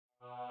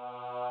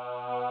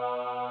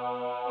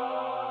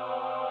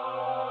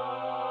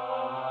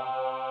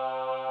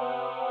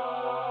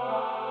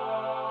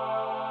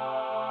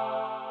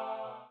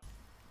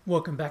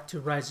Welcome back to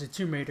Rise of the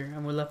Tomb Raider,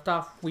 and we left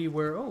off, we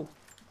were, oh,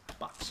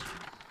 box.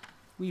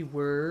 We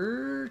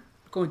were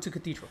going to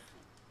Cathedral.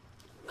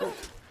 Oh.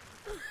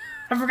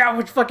 I forgot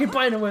which fucking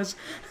button it was.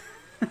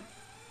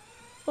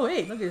 Oh,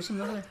 hey, look, there's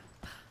something over there.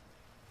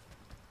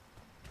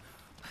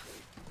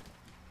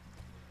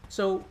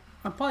 So,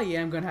 I probably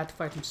am going to have to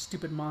fight some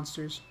stupid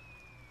monsters.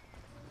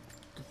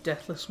 The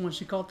Deathless ones,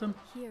 she called them.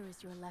 Here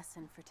is your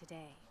lesson for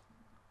today.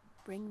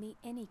 Bring me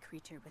any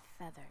creature with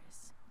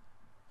feathers.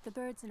 The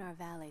birds in our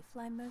valley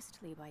fly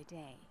mostly by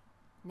day,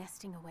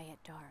 nesting away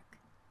at dark.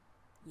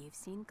 You've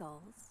seen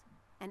gulls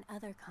and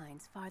other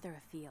kinds farther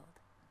afield.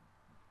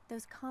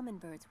 Those common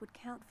birds would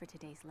count for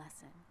today's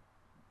lesson,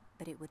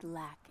 but it would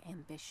lack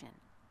ambition.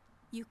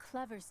 You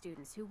clever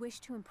students who wish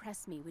to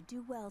impress me would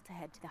do well to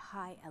head to the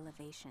high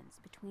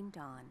elevations between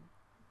dawn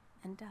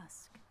and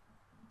dusk.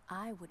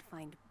 I would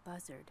find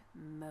Buzzard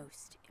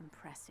most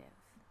impressive.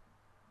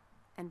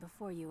 And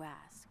before you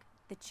ask,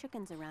 the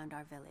chickens around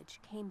our village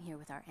came here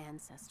with our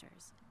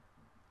ancestors.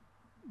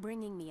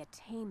 Bringing me a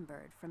tame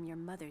bird from your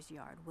mother's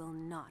yard will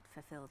not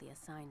fulfill the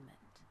assignment.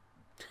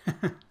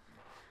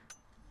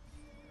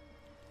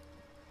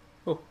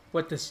 Oh,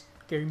 what does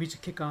scary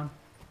music kick on?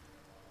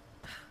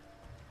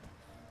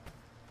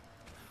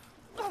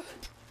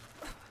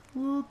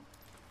 Whoop.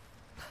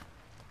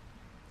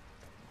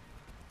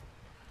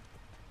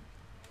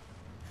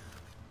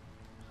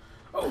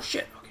 Oh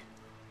shit! Okay.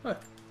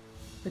 What?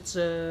 It's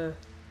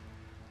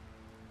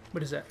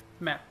what is that?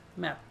 Map.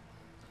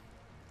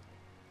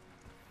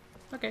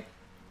 Okay.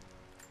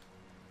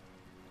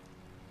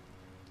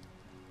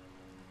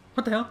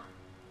 What the hell?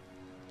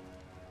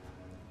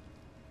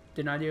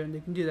 Did not even they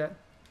can do that.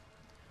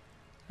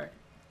 Alright.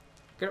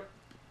 Get up.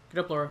 Get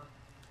up, Laura.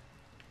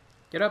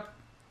 Get up.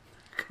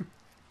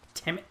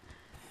 Damn it.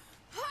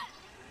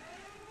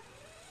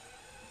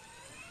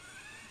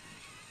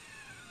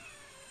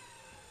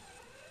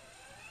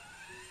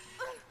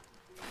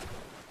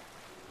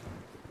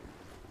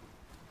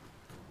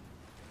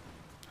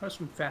 How to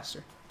swim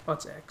faster? Oh,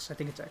 it's X. I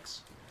think it's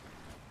X.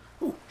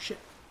 Oh, shit.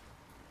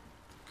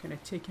 Can I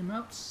take him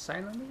out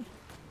silently?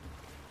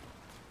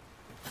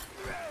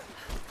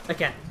 I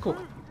can. Cool.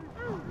 You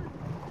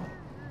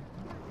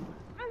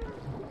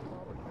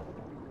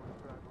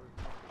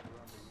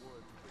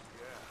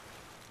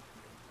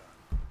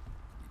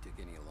take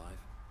any alive?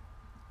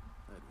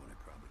 I had one I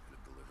probably could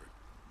have delivered.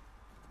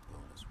 The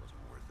bonus wasn't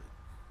worth it.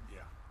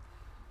 Yeah.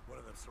 One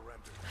of them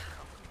surrendered to the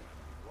company and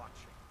I've been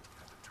watching.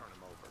 Had to turn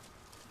him over.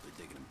 They're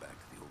taking him back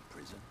to the old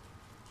prison?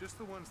 Just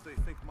the ones they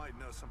think might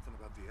know something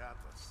about the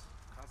Atlas.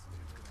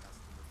 Constantine's gonna ask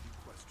them a few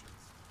questions.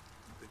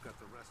 They've got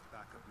the rest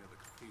back up near the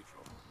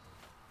cathedral.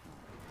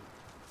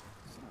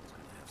 Someone's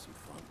gonna have some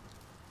fun.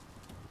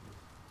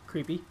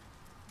 Creepy.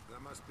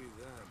 That must be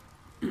them.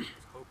 I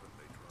was hoping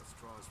they'd draw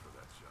straws for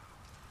that job.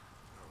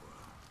 Oh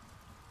well.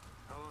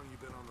 How long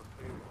you been on the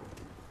payroll?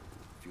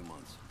 A few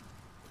months.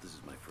 This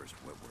is my first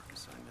wet work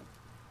assignment.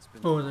 It's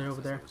been Oh, a they're while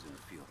over since there. I was in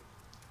the field.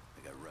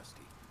 I got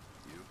rusty.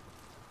 You?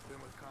 Been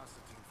with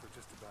Constantine for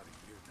just about a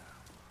year now.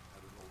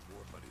 Had an old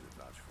war buddy to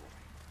vouch for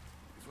me.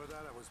 Before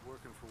that, I was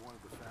working for one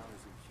of the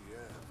families in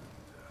Kiev,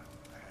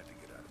 and I had to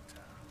get out of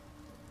town.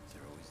 Is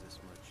there always this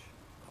much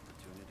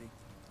opportunity?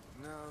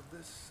 No,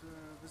 this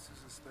is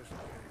a special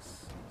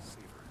case.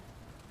 Seaver.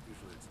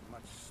 Usually it's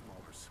much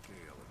smaller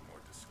scale and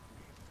more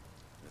discreet.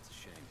 That's a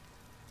shame.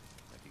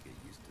 I could get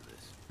used to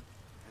this.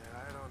 Yeah,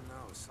 I don't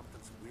know.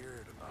 Something's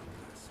weird about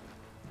this.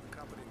 The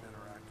company men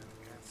are acting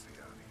antsy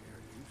out here.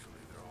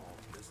 Usually they're all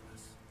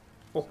business.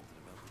 Oh.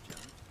 Something about the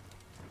job?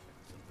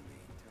 Something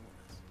they ain't telling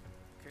us.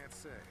 Can't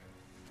say.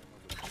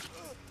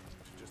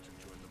 Should just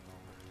enjoy the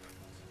moment.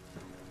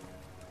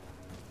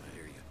 I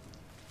hear you.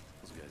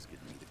 Those guys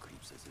getting me the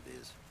creeps as it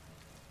is.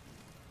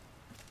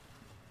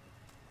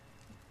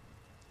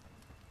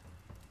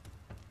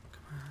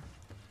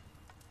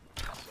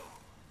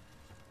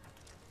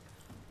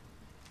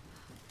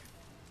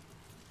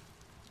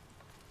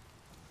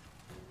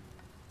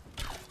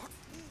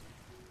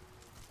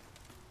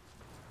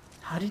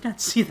 How did you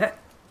not see that?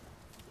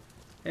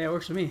 Yeah, it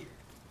works for me.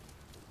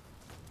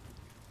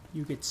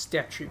 You get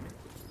stab treatment.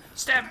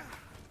 Stab!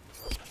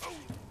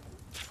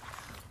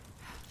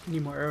 I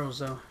need more arrows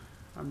though.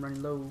 I'm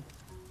running low.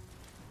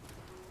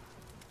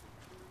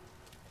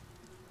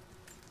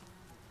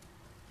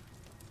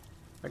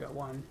 I got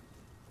one.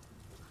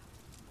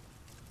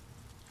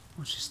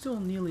 Oh, she's still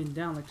kneeling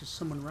down like there's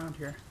someone around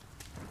here.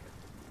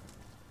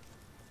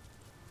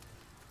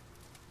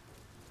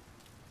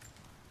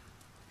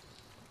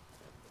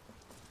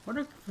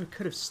 Wonder if I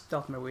could have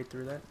stealthed my way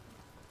through that.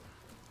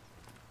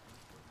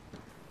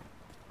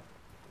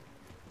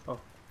 Oh.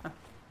 Huh.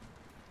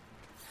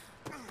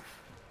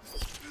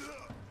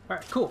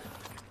 Alright, cool.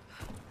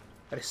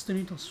 But I still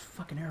need those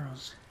fucking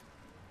arrows.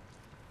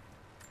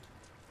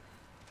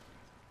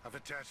 I've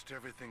attached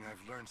everything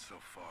I've learned so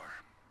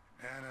far.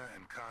 Anna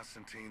and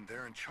Constantine,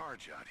 they're in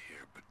charge out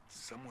here, but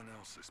someone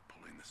else is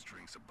pulling the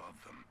strings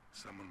above them.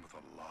 Someone with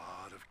a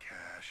lot of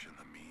cash and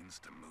the means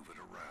to move it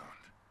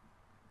around.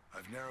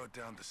 I've narrowed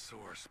down the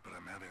source, but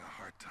I'm having a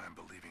hard time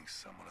believing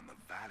someone in the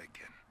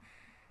Vatican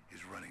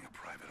is running a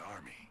private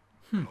army.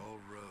 All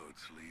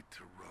roads lead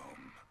to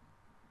Rome.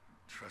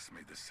 Trust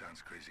me, this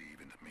sounds crazy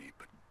even to me,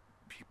 but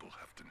people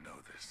have to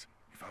know this.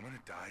 If I'm gonna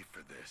die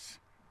for this,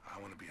 I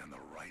want to be on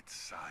the right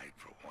side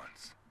for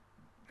once.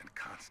 And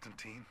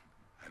Constantine,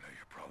 I know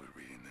you're probably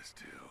reading this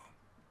too.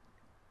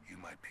 You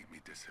might make me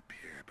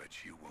disappear,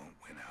 but you won't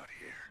win out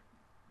here.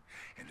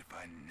 And if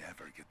I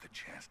never get the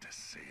chance to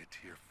say it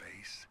to your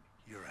face,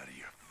 you're out of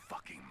your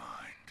fucking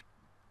mind.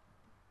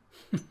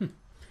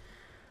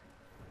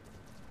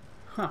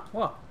 Huh,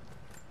 well.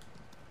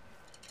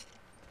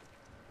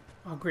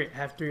 Oh great, I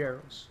have 3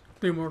 arrows.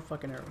 3 more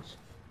fucking arrows.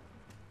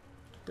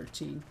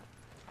 13.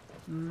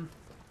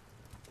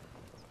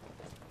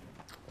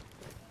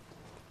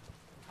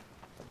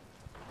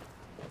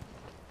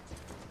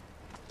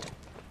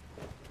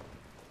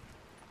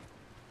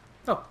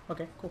 Oh,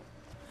 okay, cool.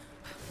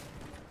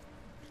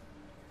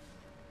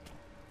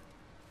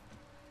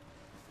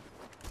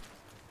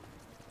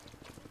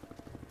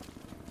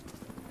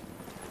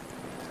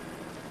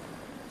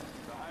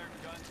 The hired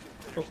guns can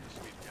finish the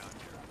sweep down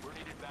here. We're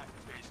needed back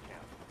at base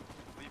camp.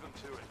 Leave them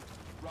to it.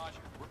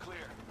 Roger, we're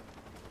clear.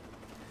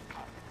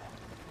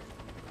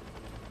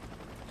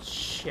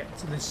 Shit,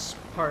 so this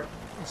part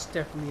is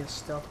definitely a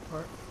stealth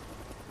part.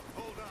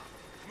 Hold on,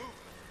 move.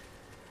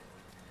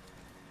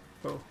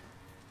 Oh.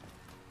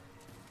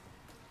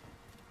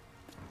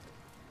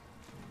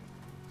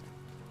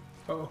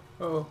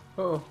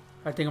 Oh.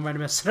 I think I might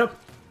have messed it up.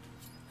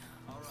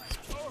 Alright,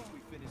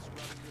 we finish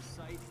scrubbing this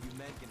site, you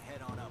men can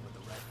head on up with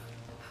the rest of it.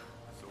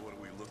 So what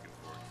are we looking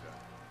for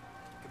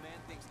exactly?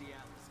 Command thinks the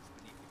Atlas is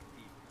beneath the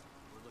cathedral.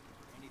 We're looking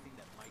for anything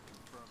that might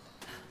confirm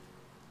them.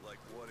 Like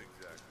what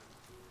exactly?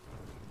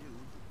 If we knew,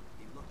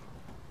 we'd be looking.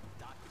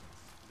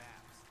 Documents,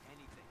 maps,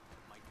 anything that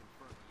might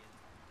confirm the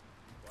intel.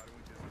 Why don't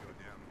we just go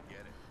down and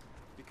get it?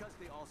 Because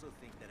they also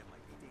think that it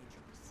might be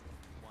dangerous.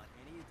 Want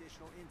any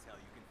additional intel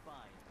you can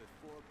find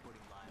before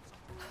putting lives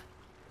on the line.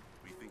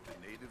 We think the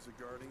natives are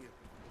guarding it?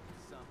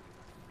 Some,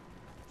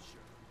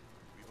 sure.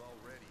 We've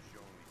already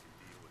shown we can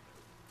deal with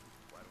it.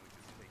 Why don't we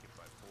just take it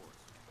by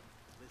force?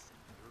 Listen,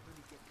 you're going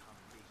to get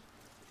commendation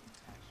for the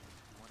action.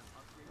 You want to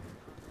upgrade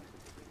your combat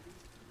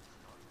capabilities?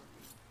 Start from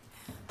me.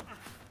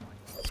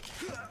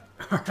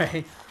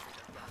 Alright.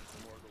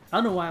 I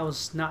don't know why I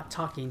was not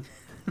talking.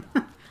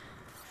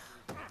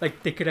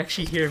 Like they could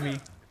actually hear me.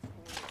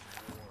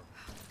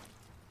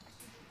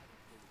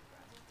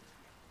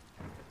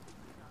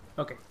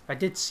 Okay, I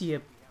did see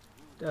a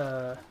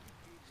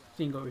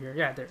thing over here.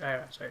 Yeah,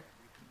 there. Sorry.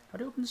 How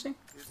do you open this thing?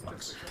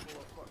 Fucks. I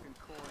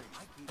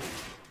gave you the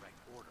direct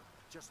order,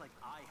 just like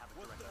I have a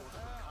direct order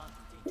from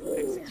Constantine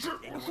to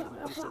execute anyone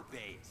who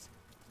disobeys.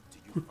 Do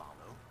you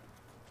follow?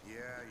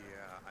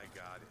 Yeah, I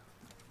got it.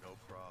 No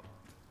problem.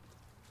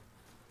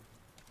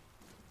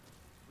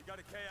 We got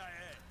a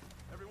KIA.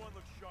 Everyone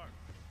looks sharp.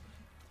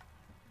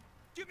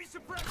 Give me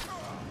some pressure!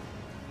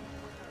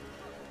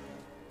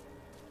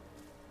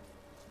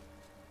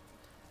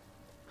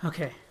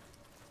 Okay.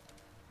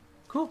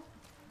 Cool.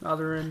 Now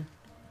they're in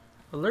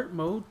alert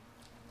mode.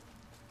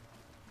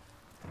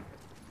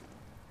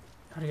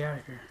 How do you get out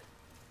of here?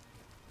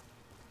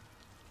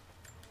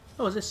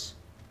 Oh, is this?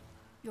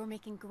 You're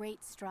making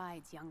great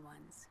strides, young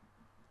ones.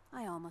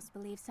 I almost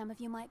believe some of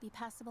you might be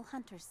passable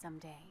hunters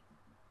someday.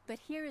 But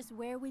here is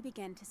where we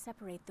begin to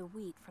separate the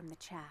wheat from the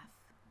chaff.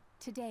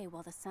 Today,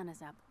 while the sun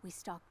is up, we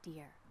stalk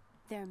deer.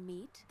 Their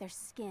meat, their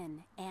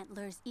skin,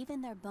 antlers,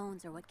 even their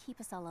bones are what keep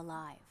us all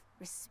alive.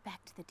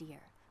 Respect the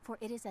deer, for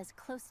it is as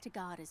close to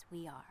God as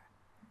we are.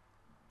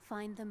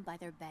 Find them by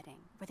their bedding,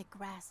 where the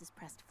grass is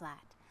pressed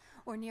flat,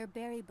 or near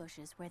berry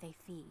bushes where they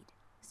feed.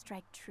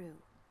 Strike true.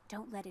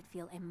 Don't let it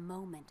feel a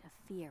moment of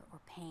fear or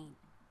pain.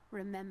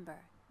 Remember,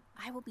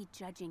 I will be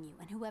judging you,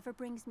 and whoever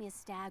brings me a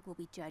stag will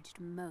be judged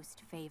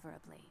most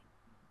favorably.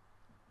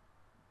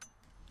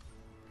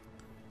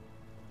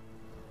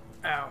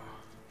 Ow.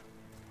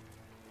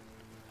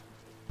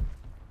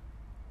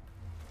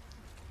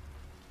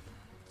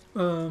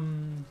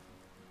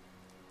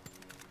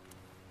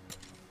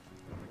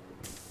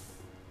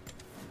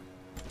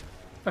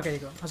 Okay, there you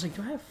go. I was like,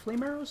 do I have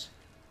flame arrows?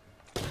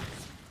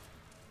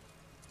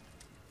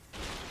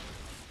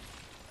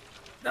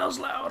 That was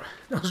loud.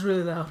 That was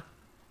really loud.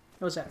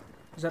 What was that?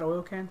 Is that an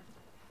oil can?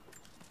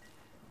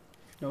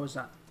 No, it's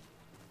not.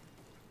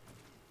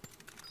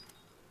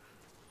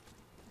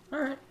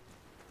 Alright.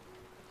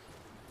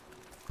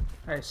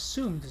 I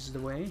assume this is the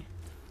way.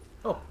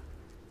 Oh.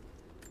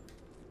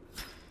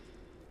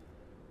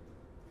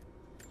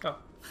 Oh,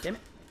 damn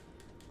it.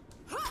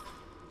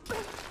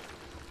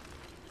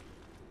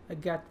 I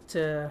got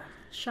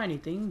shiny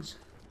things.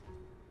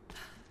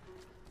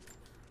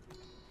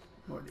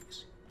 More of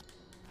these.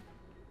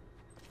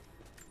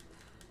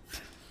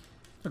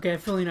 Okay, I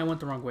have a feeling I went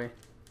the wrong way.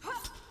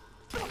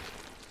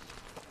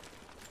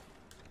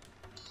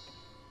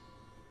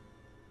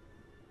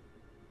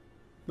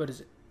 What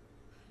is it?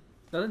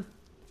 Nothing?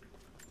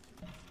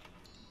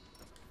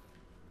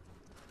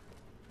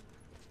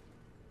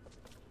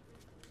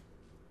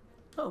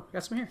 Oh,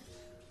 got some here.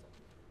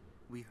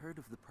 We heard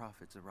of the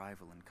Prophet's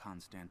arrival in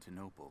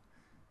Constantinople.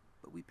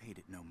 But we paid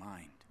it no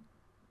mind.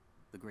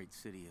 The great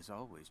city has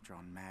always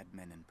drawn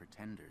madmen and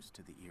pretenders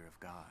to the ear of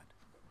God.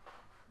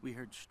 We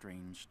heard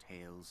strange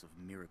tales of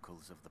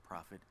miracles of the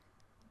prophet,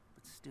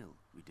 but still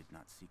we did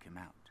not seek him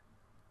out.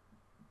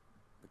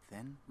 But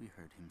then we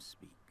heard him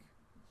speak,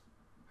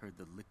 heard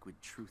the liquid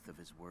truth of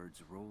his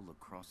words roll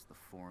across the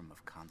form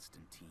of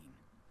Constantine.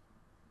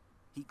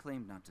 He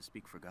claimed not to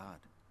speak for God,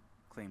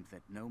 claimed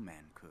that no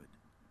man could.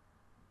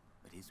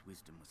 But his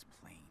wisdom was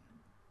plain,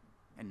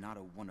 and not a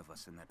one of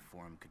us in that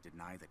forum could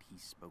deny that he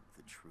spoke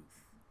the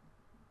truth.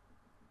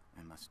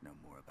 I must know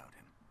more about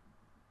him.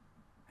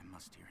 I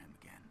must hear him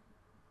again.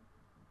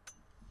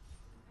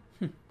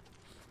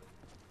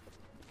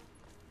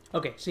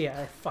 Okay, so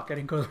yeah, fuck, I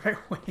didn't go the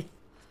right way.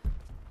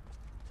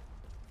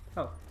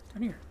 Oh,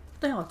 down here.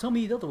 What the hell? Tell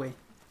me the other way.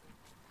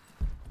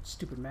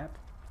 Stupid map.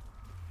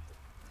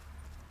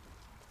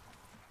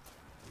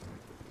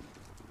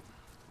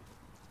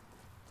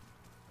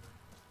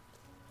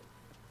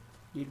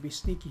 Need to be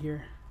sneaky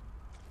here.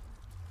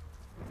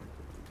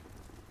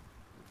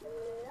 Ooh,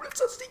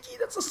 that's not sneaky.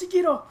 That's not sneaky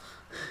at all.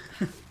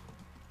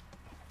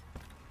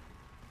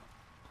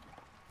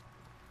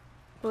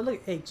 Oh,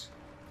 look, eggs.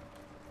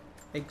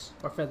 Eggs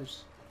or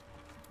feathers.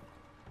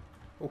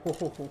 Oh ho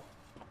ho ho.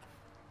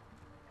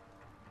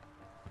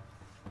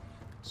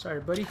 Sorry,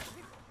 buddy.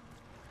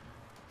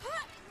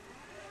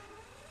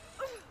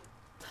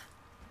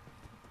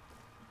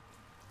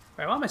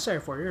 Alright, what am I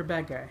sorry for? You're a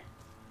bad guy.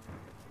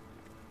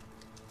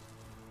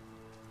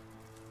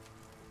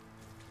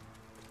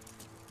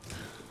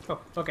 Oh,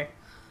 okay.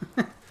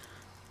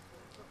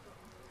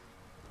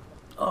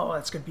 Oh,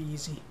 that's gonna be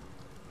easy.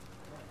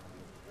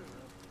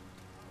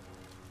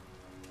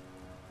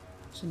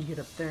 So you get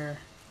up there.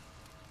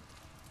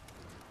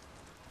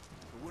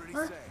 What did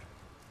he say?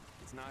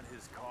 It's not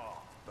his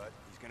call, but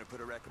he's gonna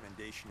put a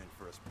recommendation in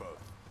for us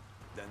both.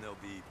 Then there'll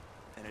be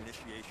an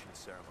initiation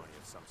ceremony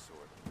of some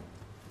sort.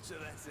 So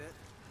that's it?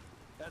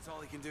 That's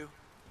all he can do?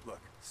 Look,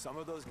 some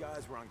of those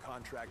guys were on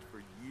contract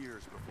for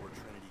years before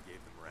Trinity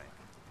gave them rank.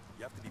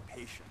 You have to be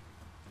patient.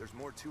 There's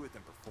more to it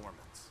than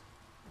performance.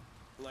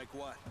 Like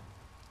what?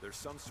 There's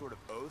some sort of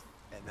oath,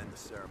 and then the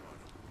ceremony.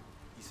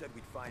 He said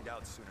we'd find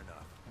out soon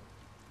enough.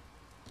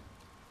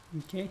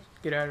 Okay,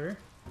 get out of here.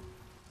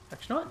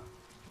 Actually, what?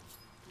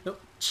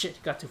 Nope.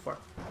 Shit, got too far.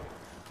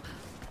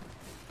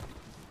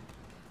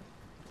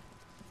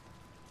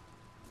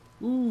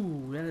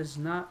 Ooh, that is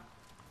not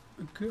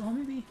a good. Oh,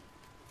 maybe.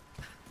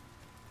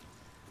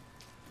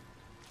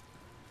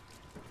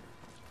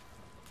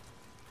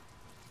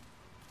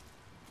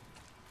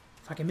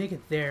 If I can make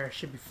it there, it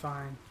should be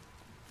fine.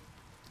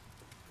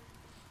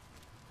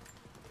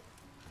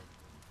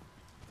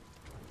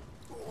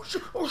 Oh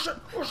shit! Oh shit!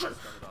 Oh shit!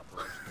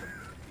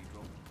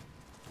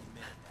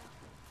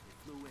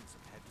 Flew in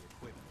some heavy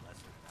equipment less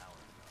than an hour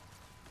ago.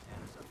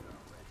 Anna's up there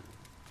already.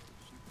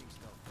 She thinks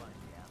they'll find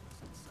the Atlas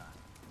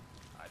inside.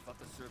 I thought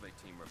the survey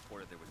team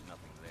reported there was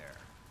nothing there.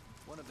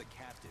 One of the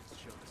captives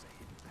showed us a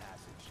hidden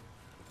passage.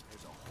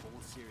 There's a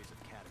whole series of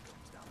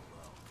catacombs down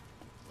below.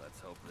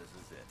 Let's hope this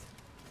is it.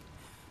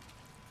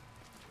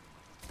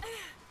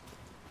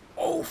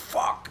 Oh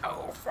fuck!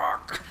 Oh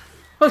fuck!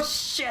 Oh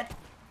shit!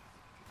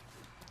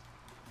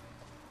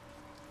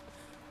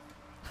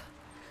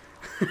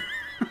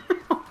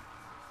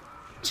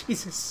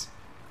 Jesus.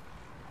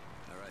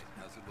 Alright,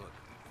 how's it look?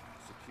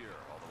 Secure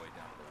all the way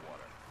down to the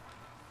water.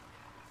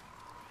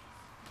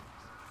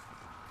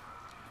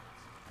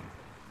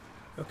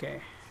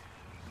 Okay.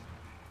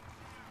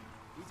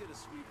 We did a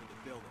sweep of the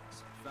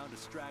buildings. Found a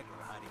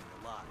straggler hiding in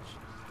the lodge.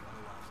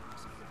 Otherwise, it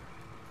was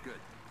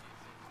Good.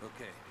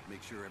 Okay, make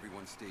sure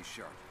everyone stays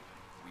sharp.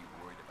 We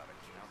worried about a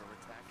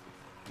counterattack?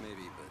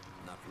 Maybe, but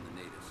not from the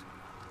natives.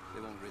 They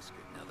won't risk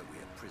it now that we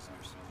have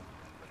prisoners.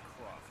 The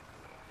Croft.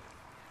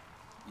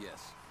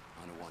 Yes,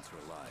 Anna wants her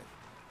alive.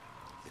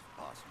 If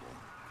possible.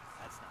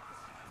 That's not the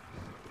plan.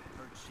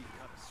 Heard she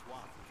cut a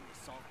swath with the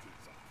assault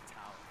teams off the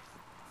tower.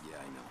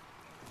 Yeah, I know.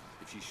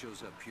 If she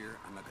shows up here,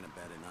 I'm not gonna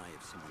bat an eye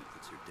if someone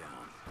puts her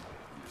down.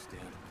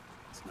 Understand?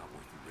 It's not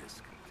worth the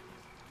risk.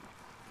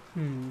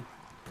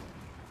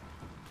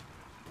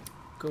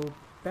 Go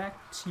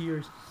back to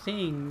your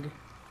thing.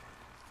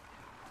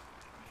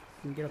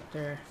 And get up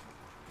there.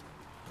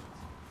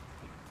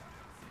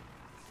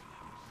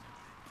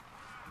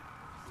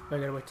 I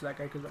gotta wait till that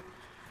guy goes back.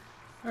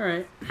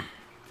 Alright.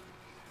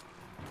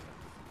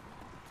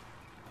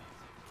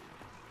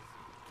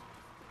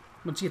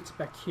 Once he gets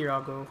back here,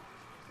 I'll go.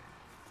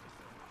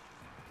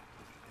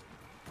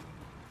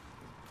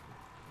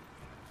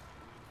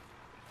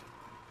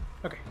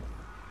 Okay.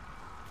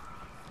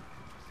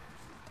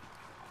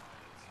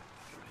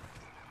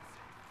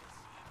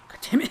 God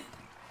damn it.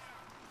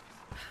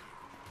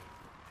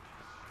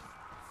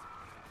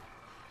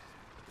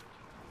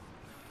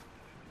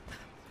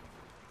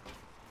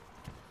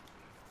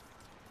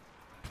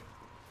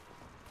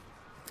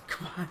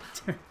 Come on,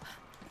 dude.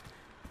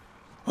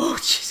 Oh,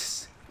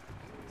 Jesus.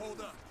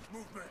 Hold up,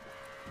 movement.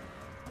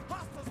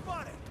 Hostile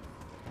spotted.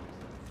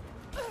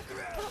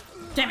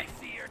 Damn it.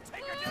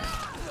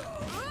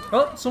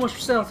 Oh, so much for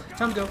stealth.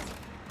 Time to go.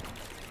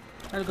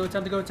 Time to go,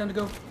 time to go, time to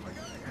go.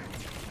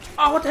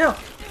 Oh, what the hell?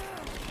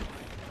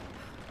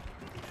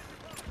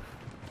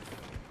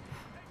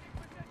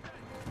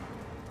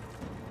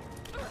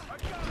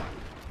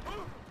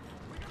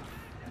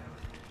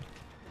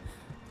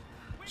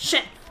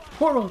 Shit!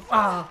 Horrible!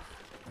 Ah!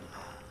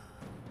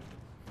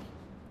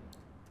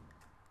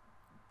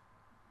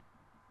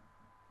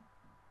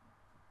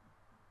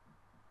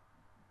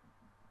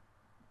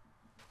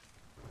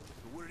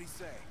 What did he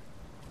say?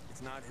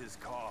 It's not his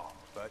call,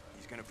 but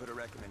he's gonna put a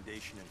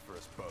recommendation in for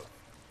us both.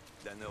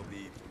 Then there'll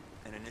be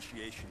an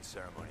initiation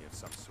ceremony of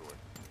some sort.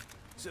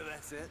 So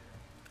that's it?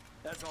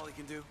 That's all he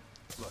can do?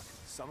 Look,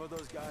 some of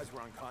those guys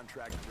were on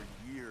contract for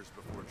years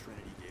before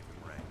Trinity gave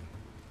them rank.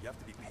 You have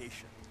to be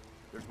patient.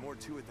 There's more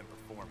to it than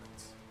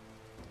performance.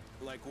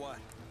 Like what?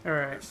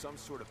 Alright. There's some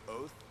sort of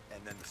oath,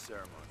 and then the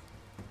ceremony.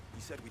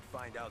 He said we'd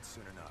find out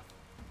soon enough.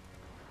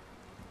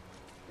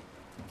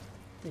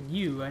 And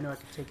you, I know I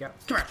can take out.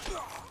 Come here!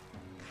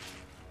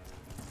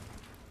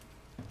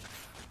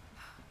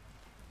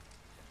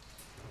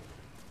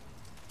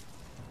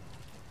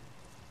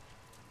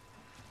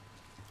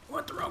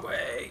 Went the wrong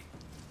way!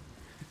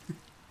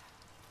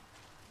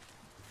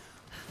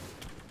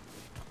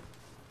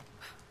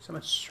 So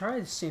let's try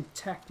the same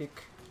tactic.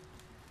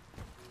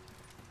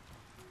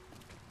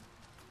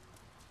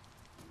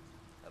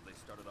 Have they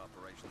started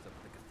operations up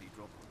at the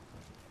cathedral?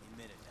 Any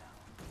minute now.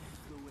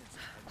 Flew in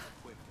some heavy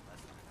equipment less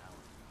than an hour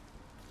ago.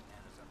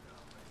 Anna's up there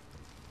already.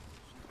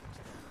 She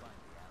thinks they'll find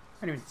the Atlas.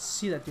 I didn't even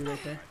see that dude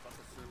right there. I thought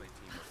the survey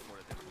team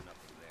reported there was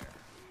nothing there.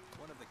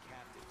 One of the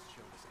captives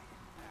showed us a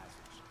hidden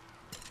passage.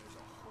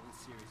 There's a whole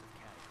series of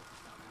catacombs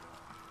down below.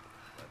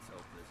 Let's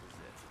hope this is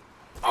it.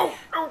 Oh!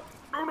 No!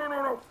 No, no, no,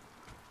 no!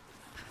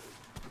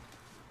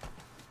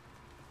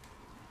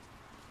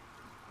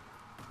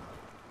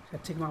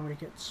 Gotta take him out when he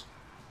gets.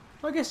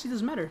 Well, I guess it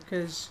doesn't matter,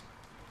 because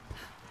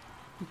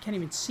he can't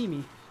even see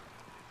me.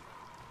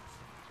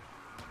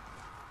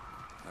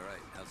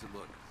 Alright, how's it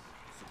look?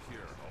 Secure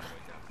all the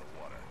way down to the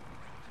water.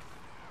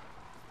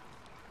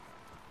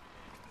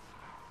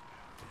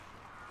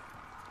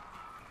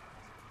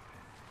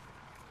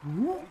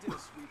 We did a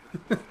sweep of the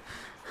village.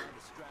 Found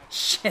distraction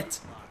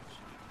Shit! launch.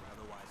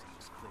 Otherwise it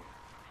looks clear.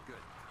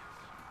 Good.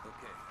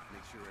 Okay,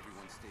 make sure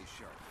everyone stays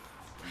sharp.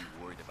 Are you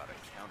worried about a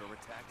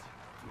counterattack?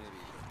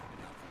 Maybe,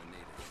 but not from the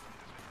natives.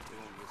 They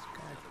won't risk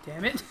God other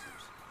damn it!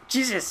 prisoners.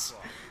 Jesus!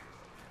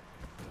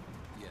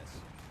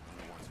 Yes, and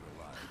the ones who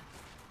are alive.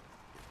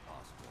 If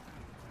possible.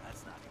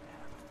 That's not gonna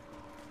happen.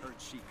 Heard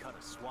she cut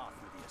a swath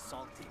for the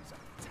assault teams up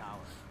the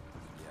tower.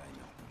 Yeah, I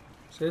know.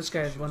 So this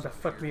guy is the one that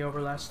fucked me over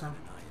last time.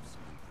 And I, if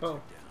someone puts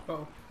Oh, her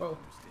down. oh, oh.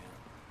 Understand?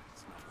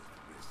 It's not worth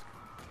the risk.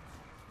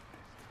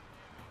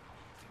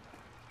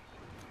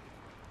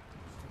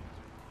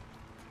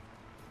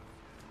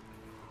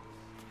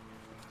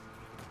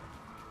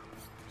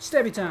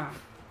 Stabby time!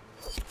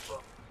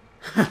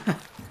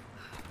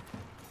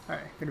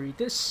 Alright, gonna read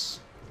this.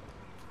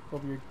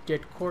 Over your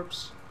dead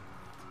corpse.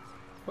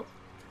 Oh.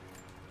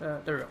 There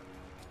we go.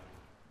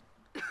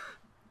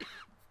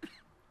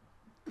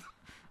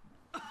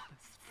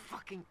 This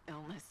fucking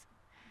illness.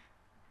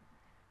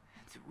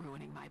 It's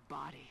ruining my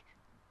body.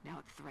 Now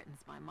it threatens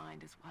my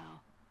mind as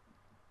well.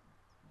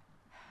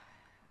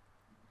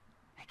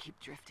 I keep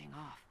drifting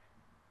off.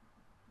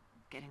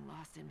 Getting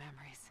lost in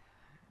memories.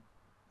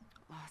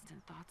 Lost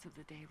in thoughts of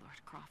the day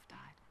Lord Croft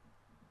died.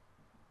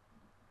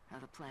 How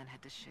the plan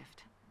had to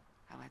shift.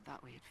 How I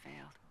thought we had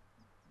failed.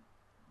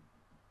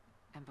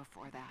 And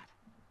before that,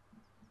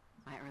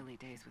 my early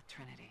days with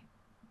Trinity.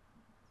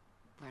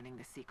 Learning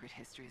the secret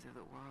histories of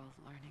the world,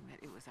 learning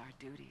that it was our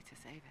duty to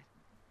save it.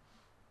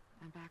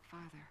 And back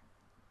farther,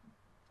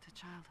 to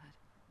childhood.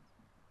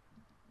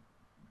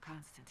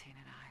 Constantine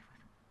and I,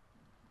 with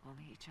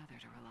only each other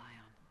to rely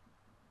on.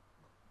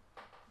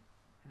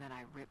 And then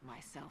I ripped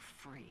myself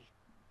free,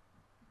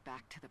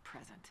 back to the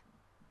present.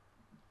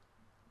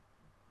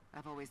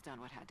 I've always done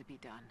what had to be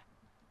done,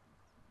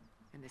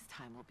 and this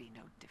time will be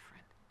no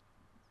different.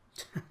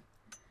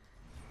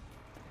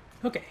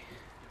 Okay.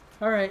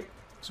 Alright.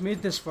 So made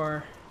it this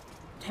far.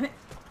 Damn it!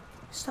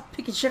 Stop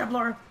picking shit up,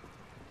 Laura!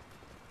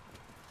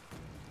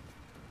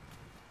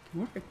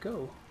 Where'd I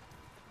go?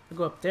 I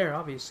go up there,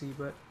 obviously,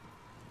 but...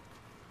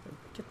 I'll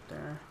get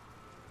there.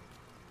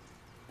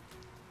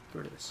 Get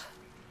rid of this.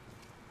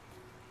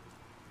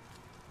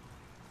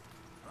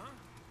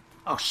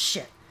 Oh,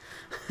 shit!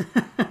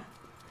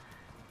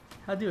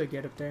 How do I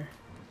get up there?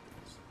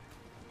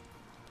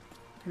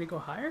 Can I go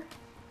higher?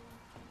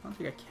 I don't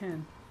think I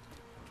can.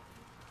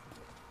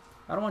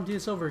 I don't want to do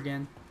this over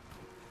again.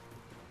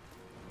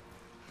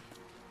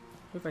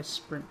 What if I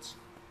sprint?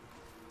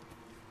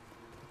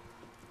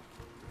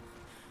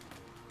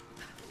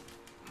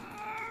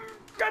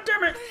 God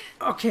damn it!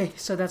 Okay,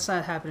 so that's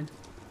not happening.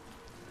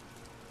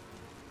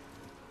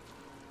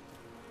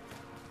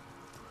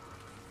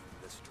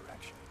 This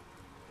direction.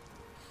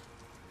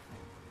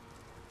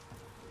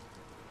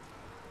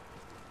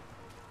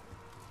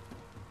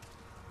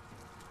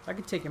 If I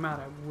can take him out,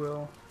 I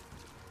will.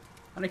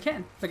 And I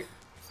can. Look at.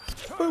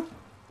 Boop!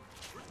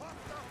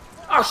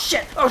 Oh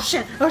shit! Oh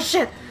shit! Oh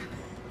shit!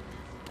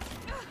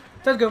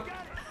 Time to go.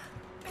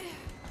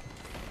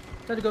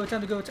 Time to go.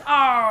 Time to go. Oh,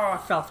 I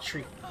fell off the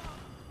tree.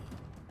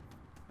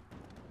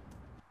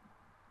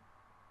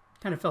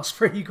 Kind of fell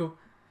spread eagle.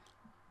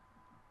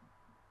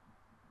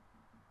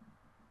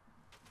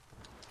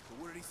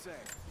 What did he say?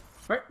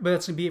 Alright, but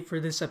that's gonna be it for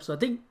this episode. I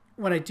think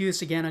when I do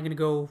this again, I'm gonna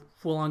go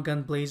full on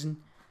gun blazing.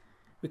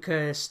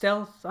 Because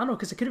stealth, I don't know,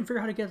 because I couldn't figure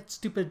out how to get that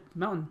stupid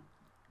mountain.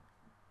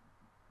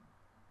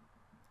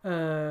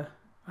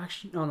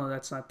 Actually, no,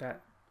 that's not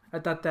that. I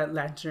thought that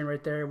lantern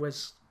right there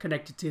was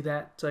connected to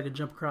that so I could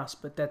jump across,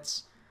 but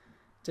that's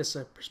just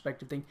a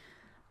perspective thing.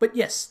 But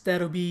yes,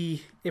 that'll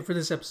be it for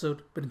this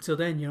episode. But until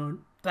then, y'all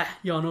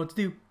know what to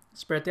do.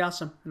 Spread the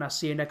awesome, and I'll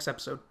see you next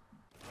episode.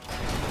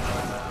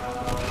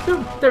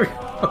 Boom, there we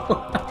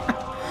go.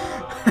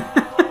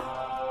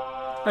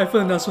 I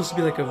feel like that's supposed to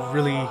be like a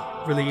really,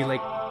 really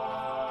like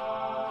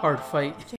hard fight.